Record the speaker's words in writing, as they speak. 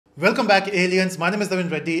Welcome back, aliens. My name is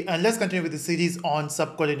Navin Reddy, and let's continue with the series on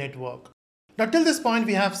SubQuery network. Now, till this point,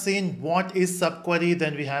 we have seen what is SubQuery,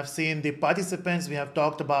 then we have seen the participants, we have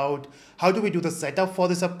talked about how do we do the setup for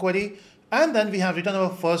the SubQuery, and then we have written our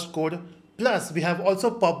first code. Plus, we have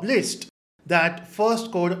also published that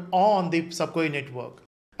first code on the SubQuery network.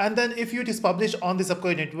 And then if it is published on the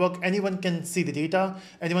SubQuery network, anyone can see the data,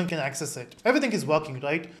 anyone can access it. Everything is working,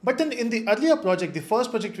 right? But then in the earlier project, the first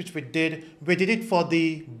project which we did it for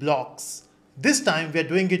the blocks. This time we are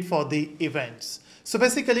doing it for the events. So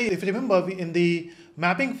basically, if you remember, in the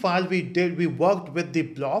mapping file we worked with the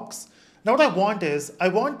blocks. Now what I want is, I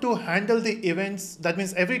want to handle the events. That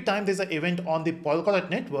means every time there's an event on the Polkadot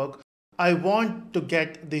network, I want to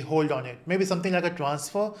get the hold on it. Maybe something like a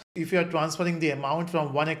transfer. If you are transferring the amount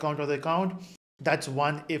from one account to the account, that's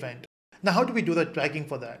one event. Now, how do we do the tracking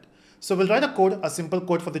for that? So we'll write a simple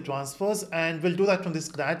code for the transfers, and we'll do that from the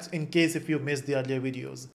scratch in case if you missed the earlier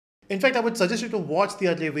videos. In fact, I would suggest you to watch the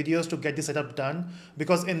earlier videos to get the setup done,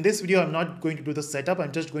 because in this video, I'm not going to do the setup.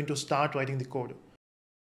 I'm just going to start writing the code.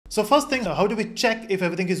 So first thing, how do we check if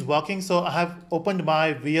everything is working? So I have opened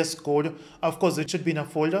my VS Code. Of course, it should be in a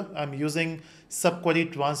folder. I'm using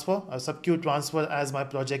SubQuery transfer, SubQ transfer as my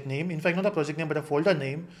project name. In fact, not a project name, but a folder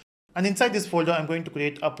name. And inside this folder, I'm going to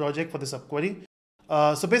create a project for the SubQuery.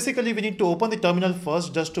 So basically, we need to open the terminal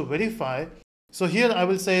first just to verify. So here I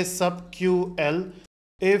will say SubQL.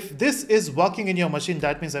 If this is working in your machine,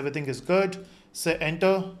 that means everything is good. Say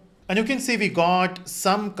enter. And you can see we got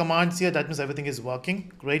some commands here. That means everything is working.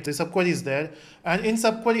 Great. The subquery is there. And in this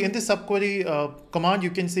subquery command, you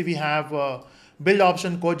can see we have build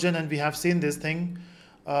option codegen, and we have seen this thing.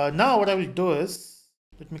 Now what I will do is,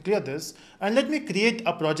 let me clear this and let me create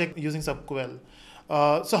a project using SubQL.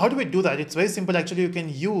 So how do we do that? It's very simple. Actually, you can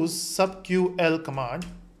use SubQL command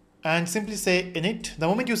and simply say init. The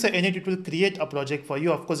moment you say init, it will create a project for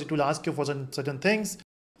you. Of course, it will ask you for certain things.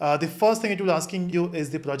 The first thing it will asking you is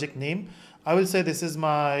the project name. I will say this is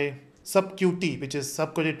my subQT, which is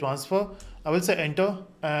subquery transfer. I will say enter,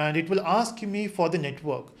 and it will ask me for the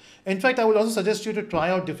network. In fact, I will also suggest you to try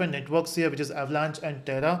out different networks here, which is Avalanche and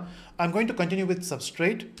Terra. I'm going to continue with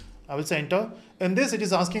Substrate. I will say enter. In this, it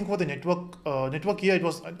is asking for the network. Network here,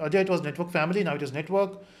 earlier it was network family, now it is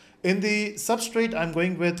network. In the Substrate, I'm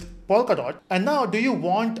going with Polkadot. And now, do you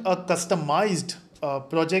want a customized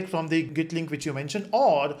project from the Git link which you mentioned,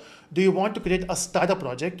 or do you want to create a starter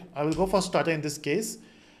project? I will go for starter in this case,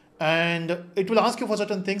 and it will ask you for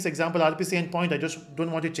certain things. Example, RPC endpoint. I just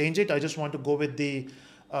don't want to change it. I just want to go with the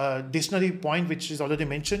dictionary point which is already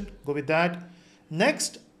mentioned. Go with that.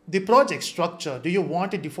 Next, the project structure. Do you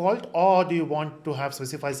want a default, or do you want to have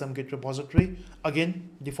specify some Git repository? Again,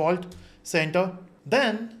 default. Say enter.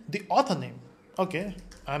 Then the author name. Okay,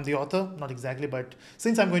 I'm the author, not exactly, but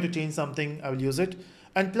since I'm going to change something, I will use it.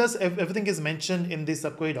 And plus, everything is mentioned in the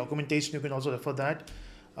subquery documentation. You can also refer that.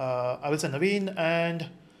 I will say Naveen, and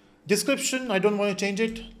description, I don't want to change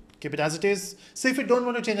it. Keep it as it is. So if you don't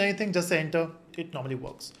want to change anything, just say enter. It normally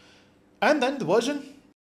works. And then the version,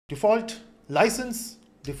 default, license,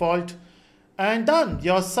 default, and done.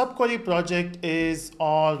 Your subquery project is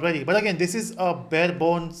all ready. But again, this is a bare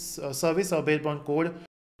bones service or bare bones code.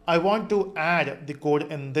 I want to add the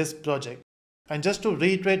code in this project. And just to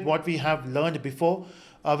reiterate what we have learned before,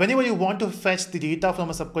 whenever you want to fetch the data from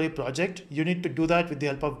a subquery project, you need to do that with the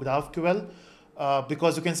help of GraphQL,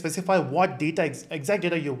 because you can specify what data, exact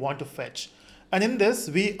data you want to fetch. And in this,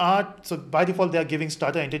 so by default, they are giving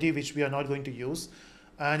starter entity, which we are not going to use.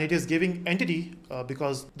 And it is giving entity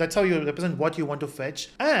because that's how you represent what you want to fetch.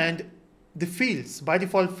 And the fields, by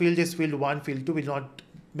default, field is field 1, field 2 will not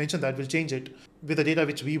mention that, we'll change it with the data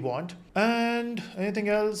which we want. And anything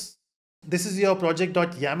else? This is your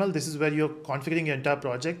project.yaml. This is where you're configuring your entire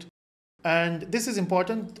project. And this is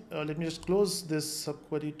important. Let me just close this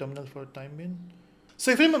subquery terminal for a time being.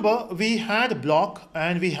 So if you remember, we had block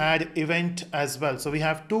and we had event as well. So we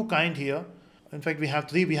have two kind here. In fact, we have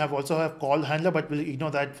three. We also have call handler, but we'll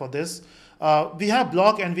ignore that for this. We have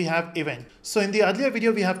block and we have event. So in the earlier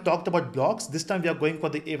video, we have talked about blocks. This time we are going for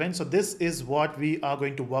the event. So this is what we are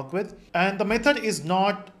going to work with. And the method is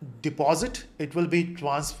not deposit. It will be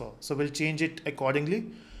transfer. So we'll change it accordingly.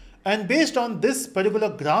 And based on this particular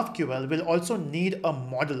GraphQL, we'll also need a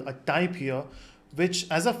model, a type here, which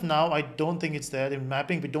as of now, I don't think it's there. In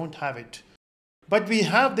mapping, we don't have it. But we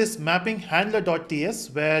have this mapping handler.ts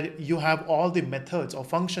where you have all the methods or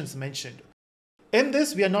functions mentioned. In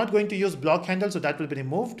this, we are not going to use block handle, so that will be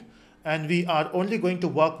removed. And we are only going to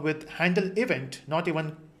work with HandleEvent, not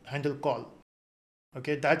even handle call.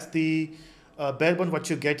 Okay, that's the bare bone what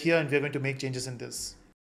you get here, and we're going to make changes in this.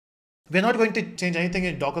 We're not going to change anything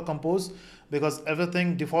in Docker Compose, because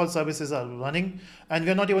everything default services are running, and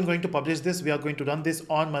we're not even going to publish this. We are going to run this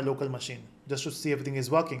on my local machine just to see everything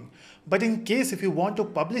is working. But in case if you want to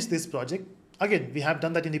publish this project, again, we have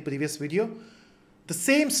done that in the previous video. The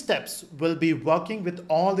same steps will be working with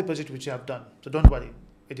all the projects which you have done. So don't worry,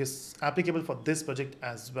 it is applicable for this project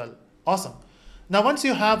as well. Awesome. Now, once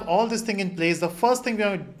you have all this thing in place, the first thing we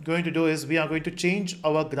are going to do is we are going to change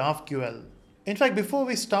our GraphQL. In fact, before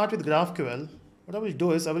we start with GraphQL, what I will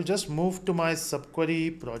do is I will just move to my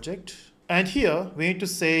SubQuery project. And here we need to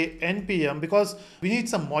say npm because we need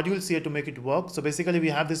some modules here to make it work. So basically we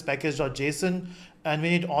have this package.json and we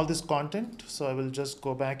need all this content. So I will just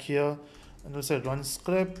go back here and we'll say run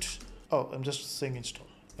script. Oh, I'm just saying install.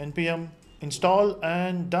 npm install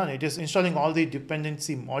and done. It is installing all the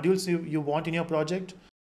dependency modules you want in your project.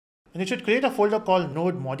 And it should create a folder called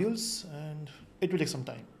node modules and it will take some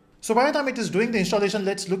time. So by the time it is doing the installation,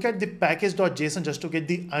 let's look at the package.json just to get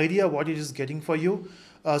the idea what it is getting for you.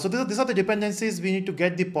 So these are the dependencies. We need to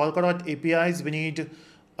get the Polkadot APIs. We need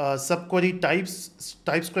SubQuery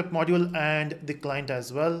TypeScript module and the client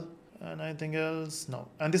as well. And anything else? No.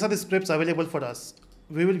 And these are the scripts available for us.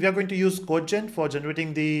 We are going to use CodeGen for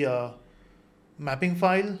generating the mapping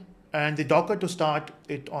file and the Docker to start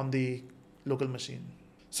it on the local machine.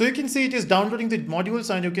 So you can see it is downloading the modules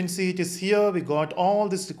and you can see it is here. We got all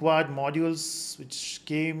these required modules which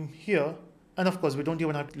came here. And of course, we don't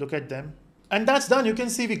even have to look at them. And that's done. You can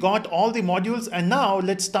see we got all the modules. And now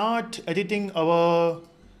let's start editing our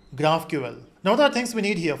GraphQL. Now there are things we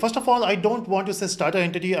need here. First of all, I don't want to say starter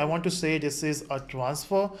entity. I want to say this is a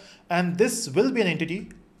transfer and this will be an entity.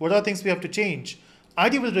 What are things we have to change?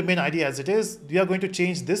 ID will remain ID as it is. We are going to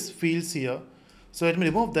change this fields here. So let me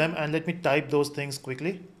remove them and let me type those things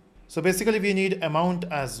quickly. So basically we need amount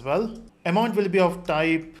as well. Amount will be of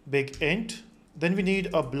type big int. Then we need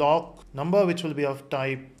a block number which will be of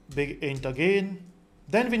type big int again.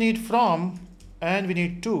 Then we need from and we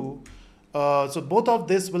need to. So both of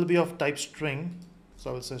this will be of type string. So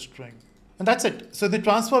I will say string. And that's it. So the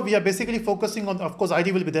transfer we are basically focusing on, of course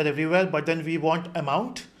ID will be there everywhere, but then we want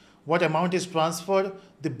amount. What amount is transferred,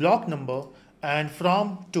 the block number, and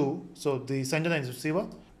from to, so the sender and receiver,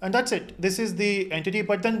 and that's it. This is the entity,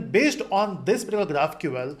 but then based on this particular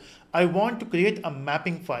GraphQL, I want to create a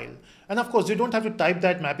mapping file. And of course, you don't have to type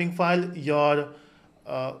that mapping file, your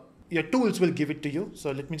tools will give it to you.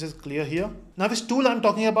 So let me just clear here. Now this tool I'm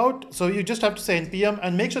talking about, so you just have to say npm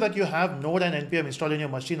and make sure that you have node and npm installed in your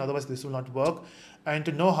machine, otherwise this will not work. And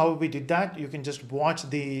to know how we did that, you can just watch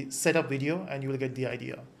the setup video and you will get the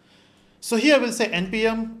idea. So here we'll say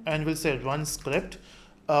npm and we'll say run script.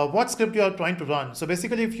 What script you are trying to run. So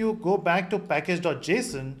basically if you go back to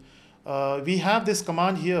package.json, we have this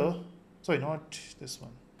command here. Sorry, not this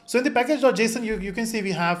one. So in the package.json, you can see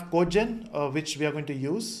we have CodeGen, which we are going to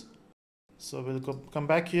use. So we'll come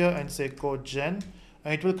back here and say CodeGen,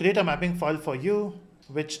 and it will create a mapping file for you,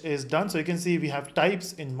 which is done. So you can see we have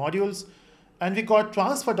types in modules, and we got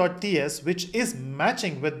transfer.ts, which is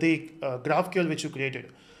matching with the GraphQL which you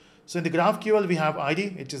created. So in the GraphQL, we have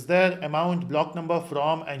ID, it is there, amount, block number,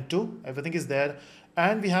 from, and to, everything is there.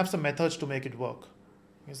 And we have some methods to make it work.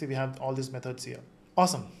 You see we have all these methods here.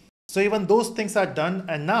 Awesome. So even those things are done.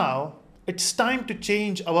 And now it's time to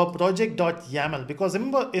change our project.yaml, because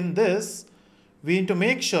remember in this, we need to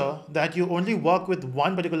make sure that you only work with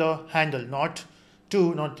one particular handle, not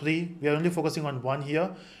two, not three. We are only focusing on one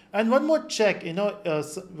here. And one more check,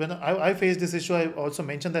 when I faced this issue, I also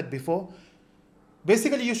mentioned that before.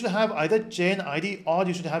 Basically, you should have either chain ID or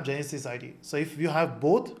you should have Genesis ID. So if you have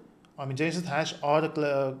both, Genesis hash or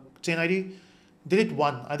chain ID, delete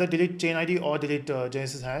one. Either delete chain ID or delete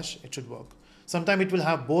Genesis hash. It should work. Sometimes it will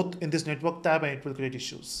have both in this network tab and it will create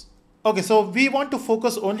issues. Okay, so we want to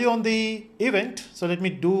focus only on the event. So let me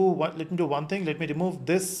do one thing. Let me remove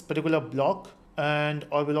this particular block, and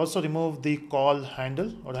I will also remove the call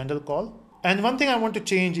handle or handle call. And one thing I want to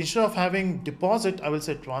change, instead of having deposit, I will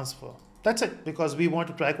say transfer. That's it, because we want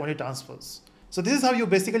to track only transfers. So this is how you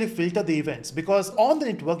basically filter the events, because on the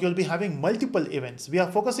network, you'll be having multiple events. We are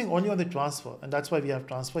focusing only on the transfer, and that's why we have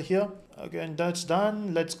transfer here. Okay, and that's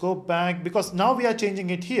done. Let's go back, because now we are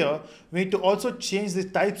changing it here. We need to also change the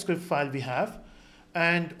TypeScript file we have.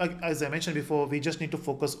 And as I mentioned before, we just need to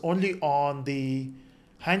focus only on the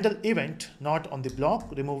handle event, not on the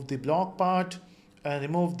block. Remove the block part and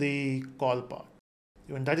remove the call part.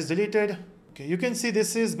 When that is deleted, okay, you can see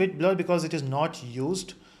this is a bit blurred because it is not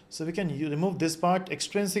used. So we can remove this part.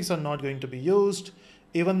 Extrinsics are not going to be used.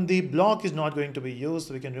 Even the block is not going to be used.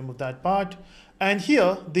 So we can remove that part. And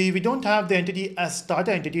here, we don't have the entity as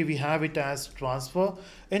starter entity. We have it as transfer.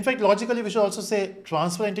 In fact, logically, we should also say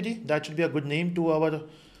transfer entity. That should be a good name to our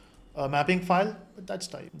mapping file, but that's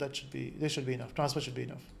type. This should be enough. Transfer should be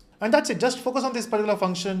enough. And that's it. Just focus on this particular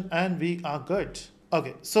function and we are good.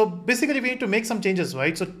 Okay, so basically we need to make some changes,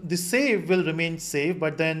 right? So the save will remain save,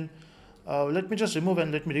 but then let me just remove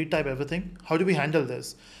and let me retype everything. How do we handle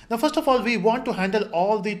this? Now, first of all, we want to handle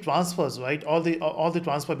all the transfers, right? All the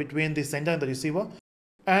transfer between the sender and the receiver.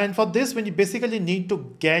 And for this, when you basically need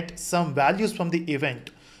to get some values from the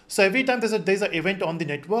event. So every time there's an event on the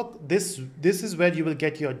network, this is where you will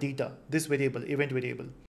get your data, this variable, event variable.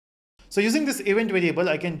 So using this event variable,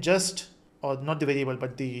 I can just, or not the variable,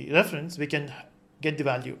 but the reference, we can get the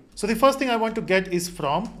value. So the first thing I want to get is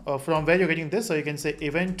from where you're getting this. So you can say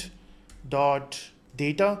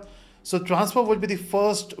event.data. So transfer will be the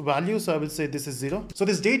first value. So I will say this is 0. So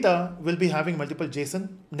this data will be having multiple JSON,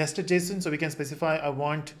 nested JSON. So we can specify I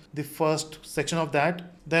want the first section of that.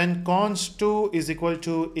 Then const2 is equal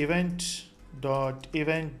to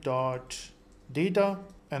event.event.data,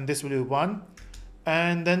 and this will be 1.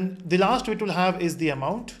 And then the last it will have is the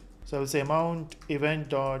amount. So I will say amount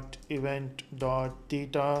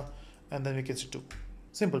event.event.data, and then we can say 2.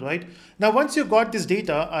 Simple, right? Now, once you got this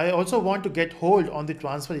data, I also want to get hold on the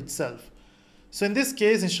transfer itself. So in this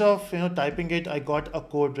case, instead of typing it, I got a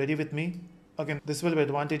code ready with me. Again, this will be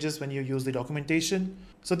advantages when you use the documentation.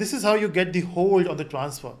 So this is how you get the hold on the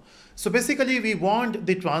transfer. So basically, we want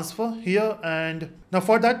the transfer here, and now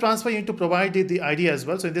for that transfer, you need to provide the ID as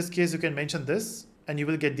well. So in this case, you can mention this, and you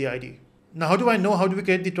will get the ID. Now, how do I know how do we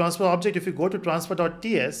get the transfer object? If you go to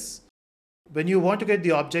transfer.ts, when you want to get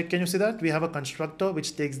the object, can you see that? We have a constructor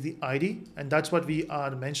which takes the ID, and that's what we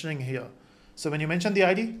are mentioning here. So when you mention the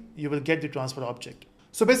ID, you will get the transfer object.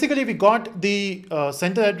 So basically we got the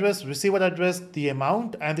sender address, receiver address, the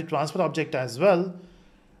amount, and the transfer object as well.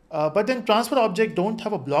 But then transfer object don't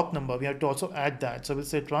have a block number. We have to also add that. So we'll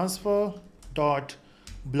say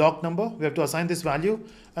transfer.block number. We have to assign this value.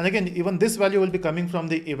 And again, even this value will be coming from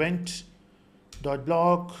the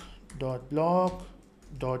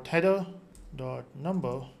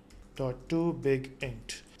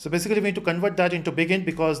event.block.header.number.toBigInt. So basically we need to convert that into big int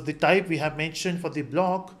because the type we have mentioned for the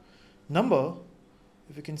block number,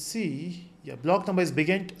 if you can see, yeah, block number is big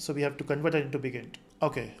int, so we have to convert it into big int.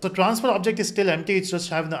 Okay, so transfer object is still empty, it's just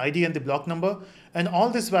having the ID and the block number, and all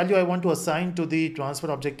this value I want to assign to the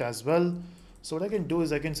transfer object as well. So what I can do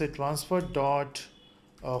is I can say transfer dot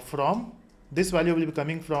from. This value will be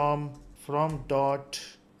coming from dot.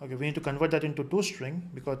 Okay, we need to convert that into toString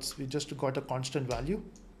because we just got a constant value.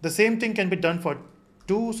 The same thing can be done for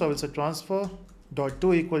 2, so I will say transfer dot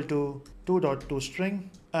 2 equal to 2.toString,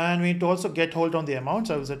 and we need to also get hold on the amount.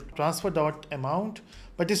 So I will say transfer dot amount,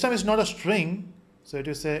 but this time it's not a string. So it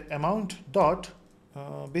will say amount dot.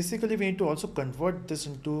 Basically, we need to also convert this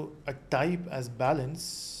into a type as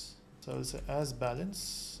balance. So I will say as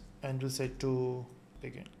balance, and we'll say to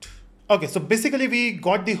begin. Okay, so basically we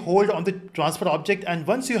got the hold on the transfer object, and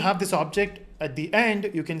once you have this object at the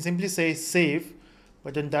end, you can simply say save,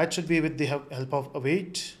 but then that should be with the help of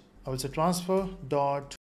await. I will say transfer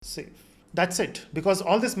dot save. That's it, because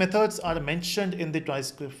all these methods are mentioned in the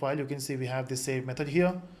TypeScript file. You can see we have the save method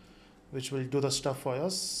here, which will do the stuff for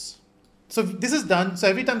us. So this is done. So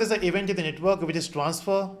every time there's an event in the network, which is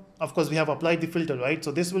transfer, of course, we have applied the filter, right?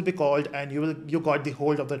 So this will be called, and you got the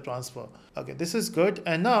hold of the transfer. Okay, this is good.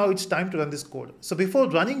 And now it's time to run this code. So before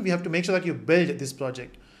running, we have to make sure that you build this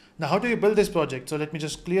project. Now, how do you build this project? So let me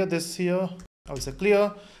just clear this here. I will say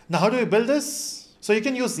clear. Now, how do we build this? So you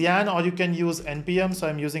can use yarn or you can use npm. So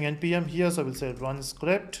I'm using npm here. So we'll say run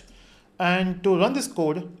script. And to run this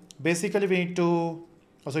code, basically we need to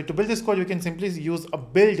build this code, you can simply use a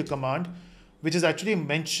build command, which is actually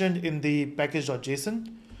mentioned in the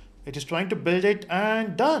package.json. It is trying to build it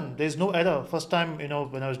and done. There's no error. First time,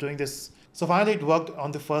 when I was doing this. So finally it worked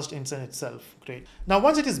on the first instance itself. Great. Now,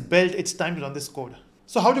 once it is built, it's time to run this code.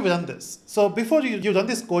 So how do we run this? So before you run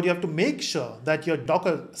this code, you have to make sure that your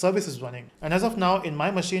Docker service is running. And as of now, in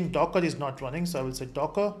my machine, Docker is not running. So I will say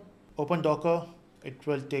Docker, open Docker. It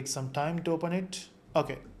will take some time to open it.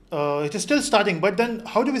 Okay. It is still starting, but then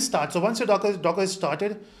how do we start? So once your Docker is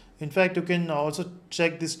started, in fact, you can also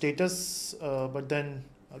check the status, but then,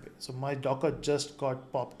 okay, so my Docker just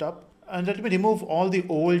got popped up. And let me remove all the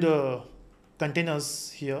old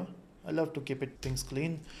containers here. I love to keep things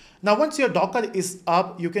clean. Now, once your Docker is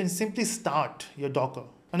up, you can simply start your Docker.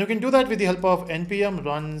 And you can do that with the help of npm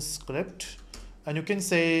run script. And you can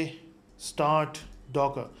say start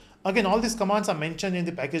Docker. Again, all these commands are mentioned in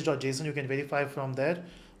the package.json. You can verify from there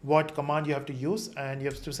what command you have to use, and you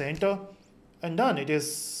have to say enter, and done. It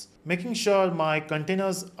is making sure my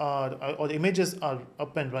containers or the images are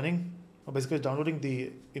up and running. Basically downloading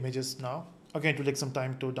the images now. Again, it will take some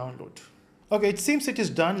time to download. Okay, it seems it is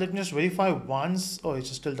done. Let me just verify once. Oh,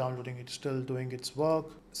 it's still downloading. It's still doing its work.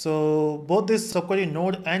 So both this subquery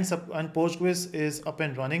node and Postgres is up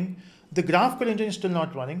and running. The GraphQL engine is still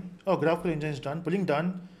not running. Oh, GraphQL engine is done, pulling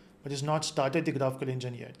done, but it's not started the GraphQL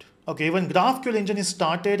engine yet. Okay, even GraphQL engine is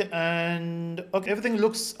started and okay, everything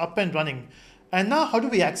looks up and running. And now how do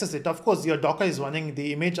we access it? Of course, your Docker is running,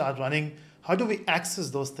 the image are running. How do we access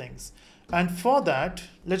those things? And for that,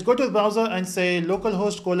 let's go to the browser and say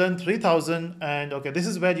localhost :3000. And okay, this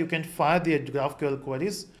is where you can fire the GraphQL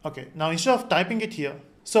queries. Okay, now instead of typing it here,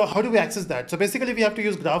 so how do we access that? So basically we have to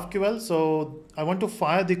use GraphQL. So I want to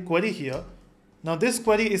fire the query here. Now this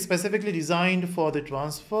query is specifically designed for the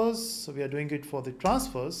transfers. So we are doing it for the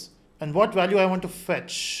transfers. And what value I want to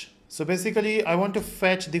fetch? So basically I want to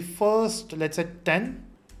fetch the first, let's say 10,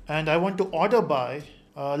 and I want to order by,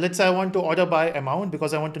 let's say I want to order by amount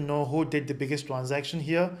because I want to know who did the biggest transaction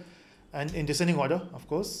here, and in descending order, of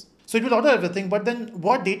course. So it will order everything, but then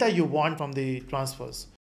what data you want from the transfers?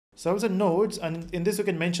 So I was at nodes, and in this you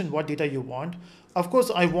can mention what data you want. Of course,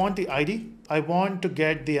 I want the ID. I want to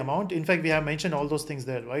get the amount. In fact, we have mentioned all those things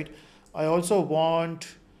there, right? I also want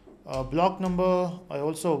block number. I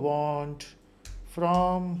also want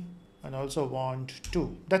from, and I also want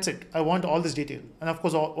to. That's it. I want all this detail. And of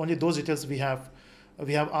course, only those details we have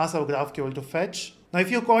asked our GraphQL to fetch. Now,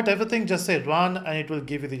 if you got everything, just say run and it will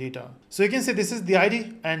give you the data. So you can say this is the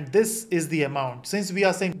ID and this is the amount. Since we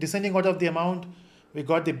are saying descending order of the amount, we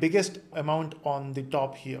got the biggest amount on the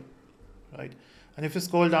top here, right? And if you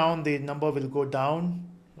scroll down, the number will go down,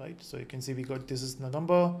 right? So you can see we got, this is the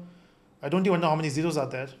number. I don't even know how many zeros are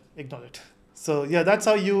there. Ignore it. So yeah, that's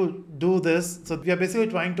how you do this. So we are basically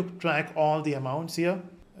trying to track all the amounts here.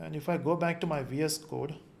 And if I go back to my VS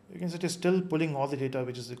Code, you can see it is still pulling all the data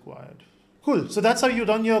which is required. Cool. So that's how you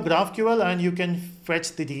run your GraphQL and you can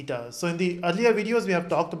fetch the data. So in the earlier videos, we have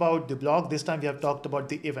talked about the blog. This time we have talked about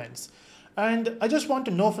the events. And I just want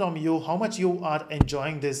to know from you how much you are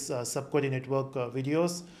enjoying this subquery network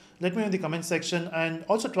videos. Let me know in the comment section and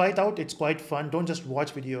also try it out. It's quite fun. Don't just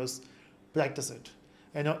watch videos, practice it.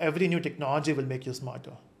 You know, every new technology will make you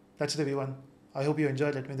smarter. That's it, everyone. I hope you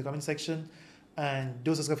enjoyed. Let me know in the comment section and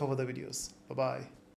do subscribe for further videos. Bye-bye.